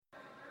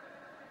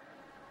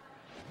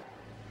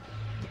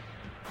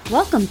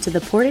Welcome to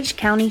the Portage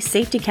County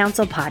Safety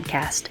Council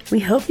podcast.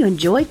 We hope you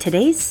enjoy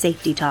today's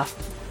safety talk.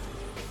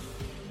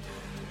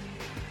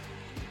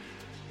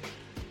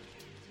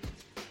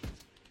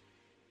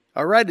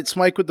 All right, it's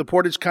Mike with the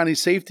Portage County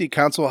Safety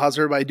Council. How's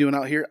everybody doing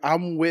out here?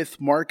 I'm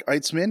with Mark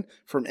Eitzman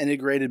from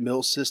Integrated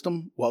Mill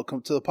System.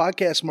 Welcome to the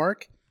podcast,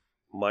 Mark.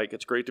 Mike,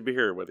 it's great to be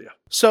here with you.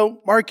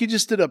 So, Mark, you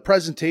just did a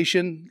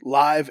presentation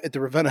live at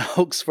the Ravenna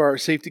Oaks for our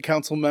Safety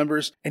Council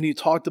members, and you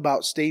talked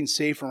about staying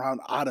safe around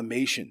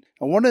automation.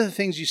 And one of the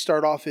things you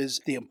start off is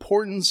the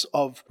importance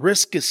of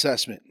risk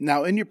assessment.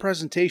 Now, in your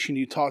presentation,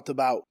 you talked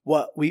about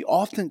what we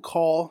often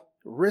call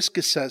risk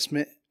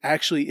assessment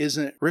actually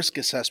isn't risk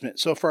assessment.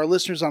 So for our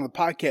listeners on the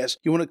podcast,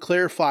 you want to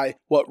clarify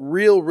what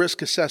real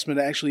risk assessment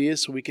actually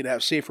is so we can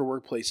have safer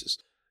workplaces.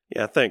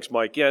 Yeah, thanks,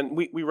 Mike. Yeah, and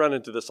we run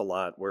into this a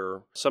lot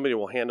where somebody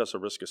will hand us a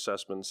risk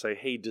assessment and say,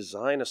 hey,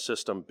 design a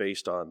system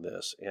based on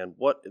this. And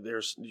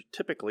there's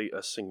typically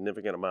a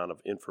significant amount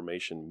of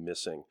information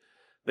missing.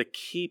 The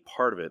key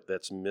part of it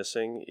that's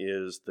missing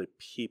is the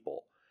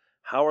people.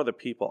 How are the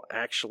people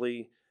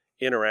actually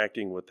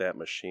interacting with that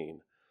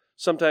machine?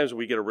 Sometimes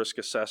we get a risk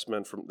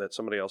assessment that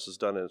somebody else has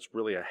done, and it's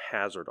really a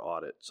hazard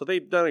audit. So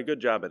they've done a good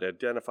job at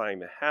identifying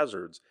the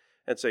hazards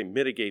and say,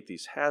 mitigate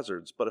these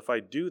hazards. But if I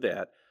do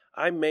that,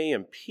 I may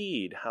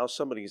impede how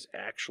somebody's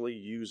actually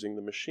using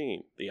the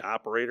machine, the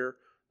operator,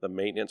 the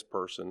maintenance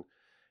person.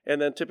 And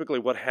then typically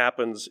what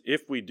happens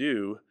if we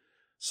do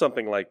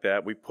something like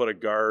that, we put a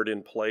guard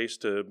in place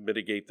to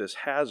mitigate this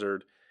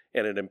hazard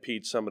and it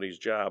impedes somebody's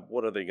job,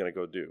 what are they going to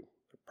go do?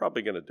 They're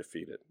probably going to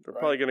defeat it. They're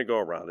probably going to go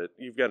around it.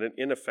 You've got an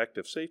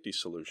ineffective safety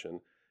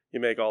solution.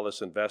 You make all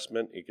this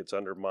investment, it gets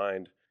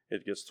undermined,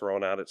 it gets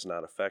thrown out, it's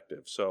not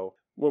effective. So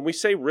when we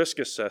say risk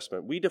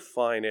assessment, we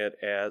define it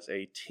as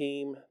a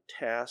team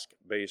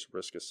task-based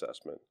risk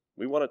assessment.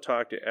 We want to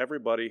talk to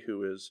everybody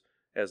who is,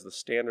 as the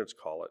standards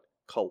call it,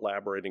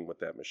 collaborating with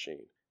that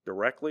machine,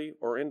 directly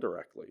or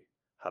indirectly.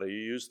 How do you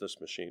use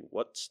this machine?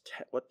 What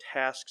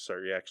tasks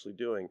are you actually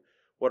doing?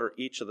 What are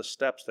each of the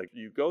steps that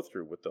you go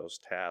through with those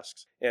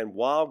tasks? And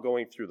while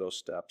going through those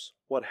steps,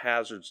 what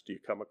hazards do you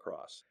come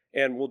across?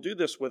 And we'll do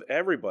this with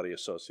everybody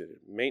associated,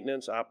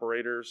 maintenance,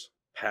 operators,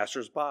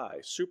 passersby,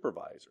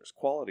 supervisors,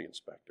 quality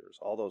inspectors,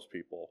 all those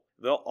people.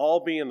 They'll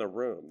all be in the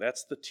room.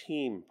 That's the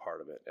team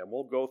part of it. And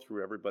we'll go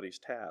through everybody's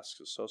tasks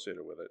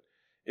associated with it.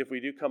 If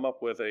we do come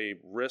up with a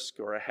risk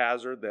or a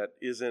hazard that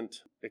isn't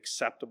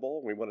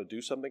acceptable, we want to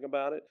do something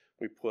about it,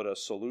 we put a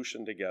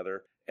solution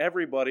together.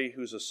 Everybody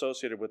who's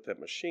associated with that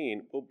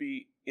machine will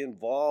be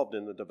involved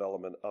in the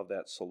development of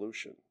that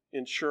solution,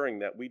 ensuring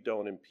that we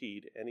don't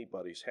impede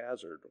anybody's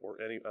hazard or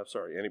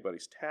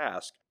anybody's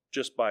task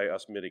just by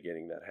us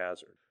mitigating that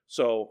hazard.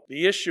 So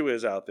the issue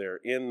is out there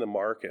in the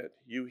market,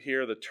 you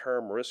hear the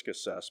term risk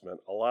assessment.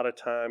 A lot of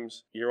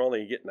times you're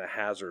only getting a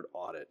hazard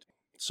audit.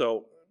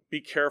 So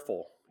be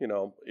careful.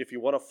 If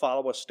you want to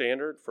follow a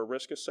standard for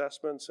risk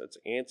assessments, it's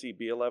ANSI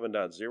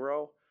B11.0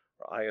 or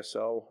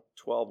ISO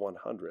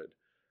 12100.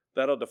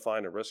 That'll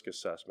define a risk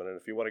assessment.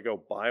 And if you want to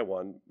go buy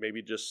one,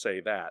 maybe just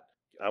say that.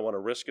 I want a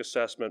risk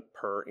assessment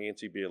per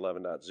ANSI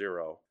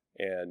B11.0.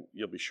 And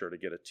you'll be sure to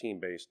get a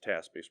team-based,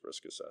 task-based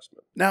risk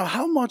assessment. Now,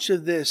 how much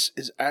of this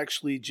is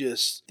actually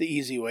just the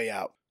easy way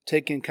out?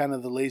 Taking kind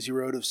of the lazy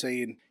road of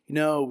saying,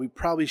 we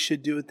probably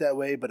should do it that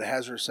way, but a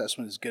hazard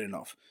assessment is good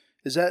enough.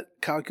 Does that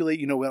calculate,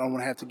 we don't want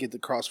to have to get the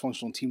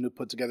cross-functional team to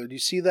put together? Do you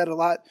see that a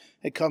lot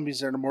at companies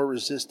that are more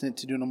resistant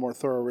to doing a more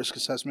thorough risk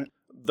assessment?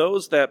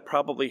 Those that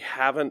probably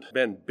haven't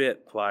been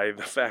bit by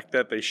the fact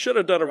that they should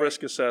have done a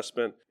risk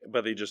assessment,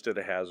 but they just did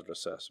a hazard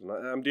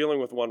assessment. I'm dealing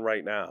with one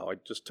right now. I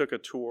just took a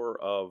tour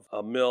of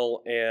a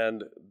mill,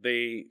 and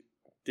they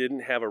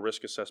didn't have a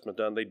risk assessment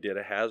done. They did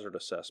a hazard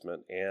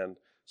assessment, and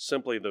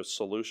simply the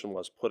solution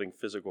was putting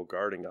physical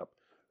guarding up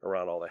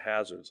around all the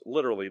hazards.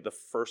 Literally, the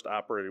first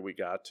operator we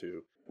got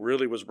to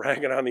really was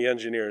bragging on the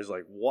engineer. He's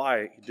like,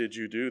 why did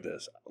you do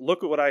this?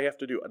 Look at what I have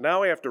to do.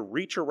 Now I have to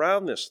reach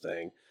around this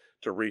thing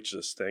to reach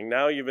this thing.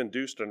 Now you've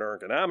induced an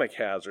ergonomic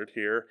hazard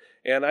here,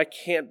 and I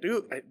can't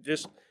do it.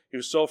 He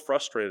was so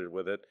frustrated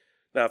with it.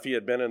 Now, if he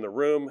had been in the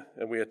room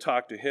and we had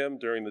talked to him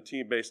during the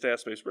team-based,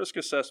 task-based risk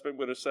assessment,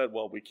 would have said,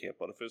 well, we can't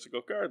put a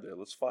physical guard there.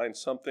 Let's find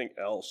something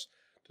else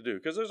to do,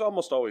 because there's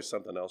almost always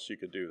something else you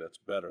could do that's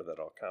better,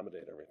 that'll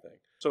accommodate everything.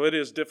 So it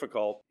is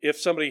difficult. If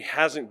somebody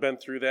hasn't been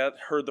through that,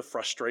 heard the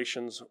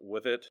frustrations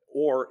with it,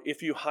 or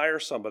if you hire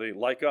somebody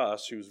like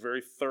us who's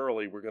very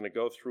thoroughly, we're going to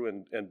go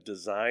through and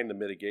design the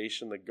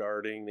mitigation, the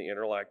guarding, the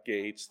interlock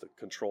gates, the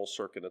control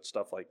circuit and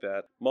stuff like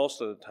that,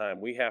 most of the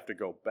time we have to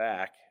go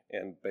back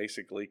and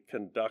basically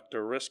conduct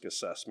a risk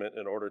assessment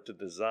in order to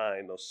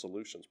design those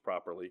solutions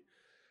properly.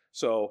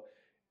 So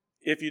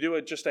if you do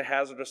just a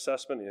hazard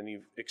assessment and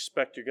you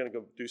expect you're going to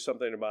go do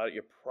something about it,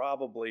 you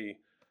probably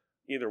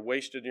either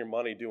wasted your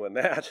money doing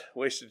that,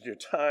 wasted your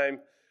time,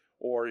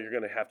 or you're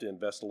going to have to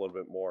invest a little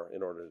bit more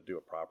in order to do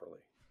it properly.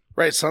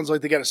 Right. Sounds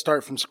like they got to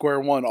start from square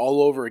one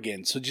all over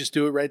again. So just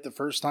do it right the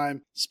first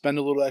time, spend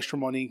a little extra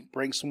money,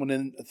 bring someone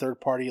in, a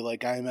third party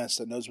like IMS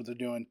that knows what they're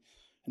doing,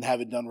 and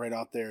have it done right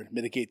out there,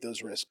 mitigate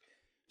those risks.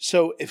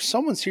 So if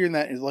someone's hearing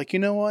that and is like, you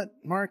know what,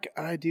 Mark,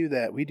 I do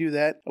that. We do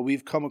that.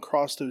 We've come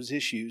across those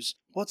issues.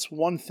 What's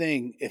one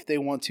thing if they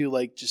want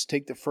to just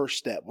take the first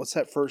step? What's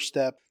that first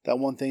step? That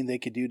one thing they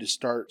could do to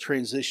start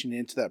transitioning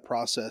into that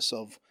process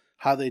of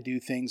how they do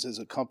things as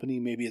a company,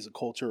 maybe as a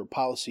culture or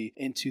policy,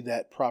 into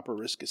that proper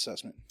risk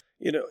assessment?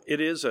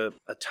 It is a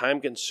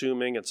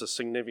time-consuming, it's a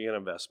significant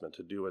investment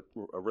to do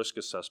a risk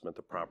assessment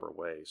the proper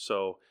way.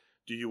 So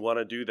do you want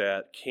to do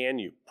that? Can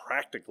you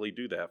practically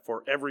do that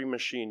for every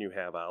machine you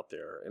have out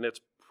there? And it's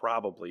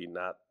probably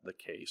not the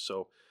case.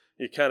 So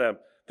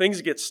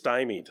things get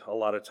stymied a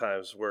lot of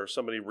times where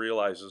somebody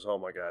realizes, oh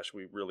my gosh,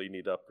 we really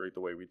need to upgrade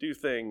the way we do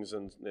things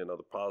and the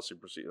policy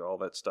procedure, all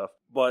that stuff.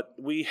 But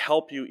we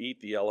help you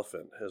eat the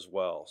elephant as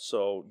well.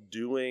 So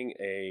doing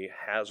a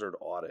hazard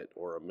audit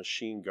or a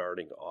machine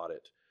guarding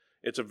audit,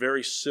 it's a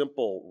very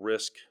simple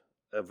risk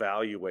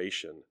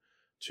evaluation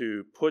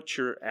to put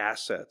your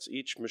assets,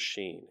 each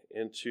machine,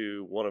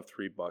 into one of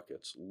three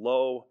buckets: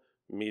 low,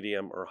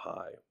 medium, or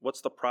high.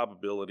 What's the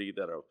probability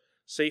that a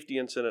safety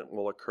incident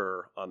will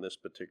occur on this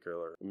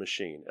particular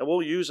machine? And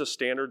we'll use a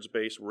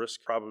standards-based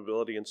risk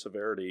probability and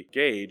severity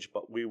gauge,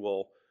 but we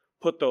will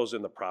put those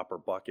in the proper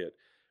bucket.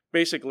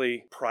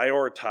 Basically,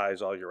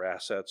 prioritize all your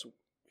assets.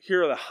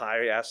 Here are the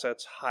high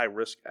assets,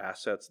 high-risk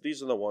assets.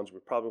 These are the ones we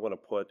probably want to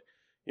put,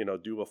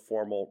 do a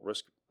formal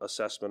risk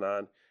assessment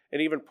on,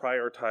 and even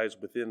prioritize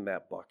within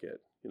that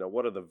bucket.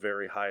 What are the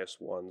very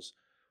highest ones?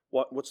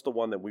 What's the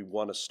one that we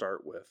want to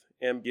start with?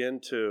 And begin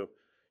to,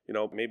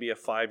 maybe a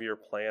 5-year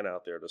plan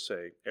out there to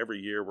say, every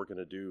year we're going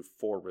to do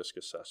 4 risk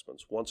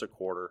assessments, once a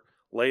quarter.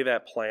 Lay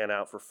that plan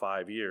out for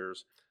 5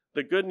 years.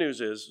 The good news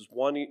is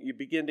one, you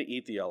begin to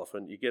eat the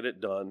elephant, you get it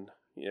done,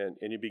 and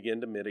you begin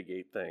to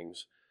mitigate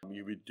things.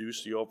 You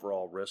reduce the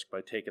overall risk by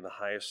taking the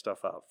highest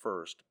stuff out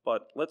first.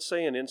 But let's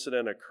say an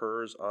incident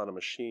occurs on a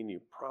machine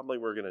you probably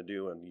were going to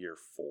do in year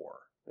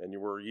 4, and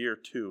you were year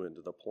 2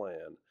 into the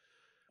plan.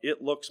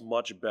 It looks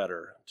much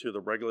better to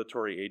the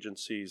regulatory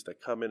agencies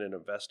that come in and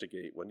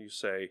investigate when you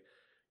say,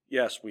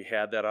 yes, we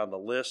had that on the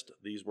list.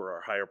 These were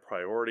our higher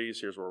priorities.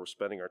 Here's where we're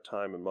spending our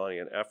time and money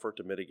and effort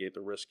to mitigate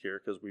the risk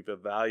here because we've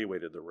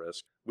evaluated the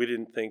risk. We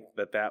didn't think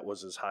that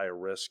was as high a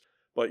risk,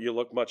 but you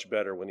look much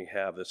better when you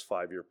have this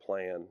 5-year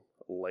plan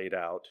laid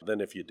out than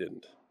if you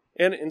didn't.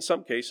 And in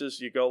some cases,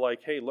 you go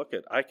hey, look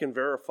I can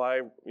verify,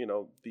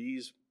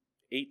 these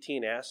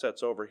 18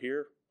 assets over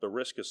here, the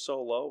risk is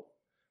so low,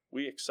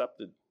 we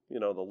accepted, the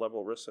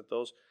level of risk at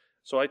those.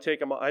 So I take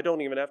them, I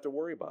don't even have to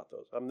worry about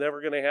those. I'm never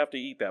going to have to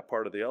eat that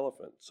part of the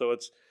elephant. So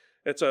it's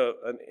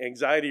an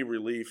anxiety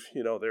relief,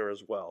 there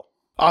as well.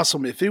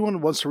 Awesome. If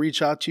anyone wants to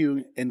reach out to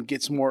you and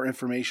get some more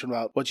information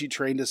about what you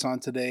trained us on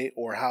today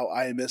or how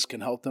IMS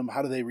can help them,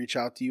 how do they reach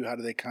out to you? How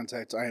do they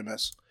contact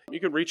IMS? You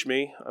can reach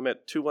me. I'm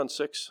at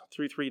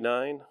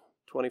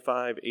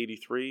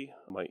 216-339-2583.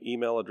 My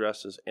email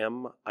address is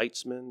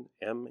meitzman,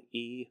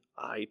 MEITZMAN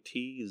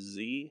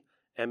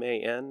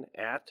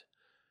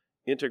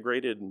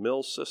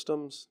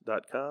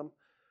 @integratedmillsystems.com,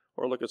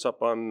 or look us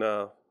up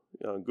on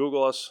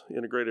Google us,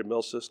 Integrated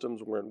Mill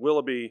Systems. We're in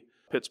Willoughby,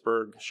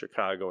 Pittsburgh,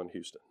 Chicago, and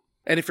Houston.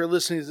 And if you're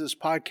listening to this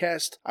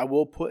podcast, I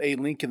will put a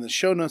link in the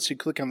show notes. You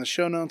click on the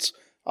show notes.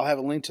 I'll have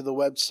a link to the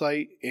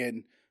website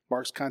and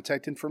Mark's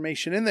contact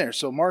information in there.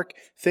 So Mark,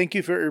 thank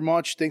you very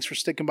much. Thanks for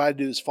sticking by to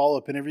do this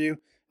follow-up interview.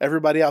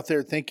 Everybody out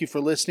there, thank you for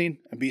listening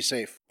and be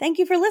safe. Thank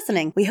you for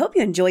listening. We hope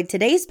you enjoyed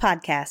today's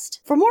podcast.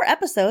 For more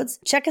episodes,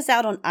 check us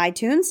out on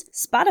iTunes,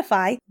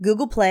 Spotify,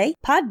 Google Play,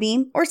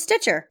 Podbean, or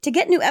Stitcher. To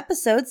get new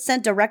episodes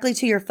sent directly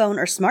to your phone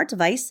or smart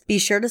device, be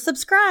sure to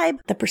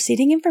subscribe. The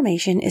preceding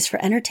information is for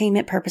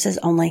entertainment purposes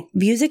only.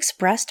 Views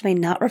expressed may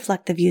not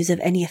reflect the views of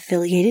any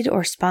affiliated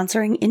or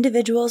sponsoring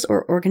individuals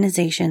or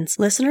organizations.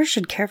 Listeners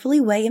should carefully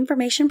weigh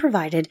information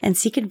provided and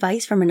seek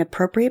advice from an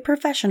appropriate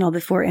professional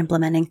before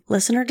implementing.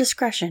 Listener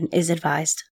discretion is advised.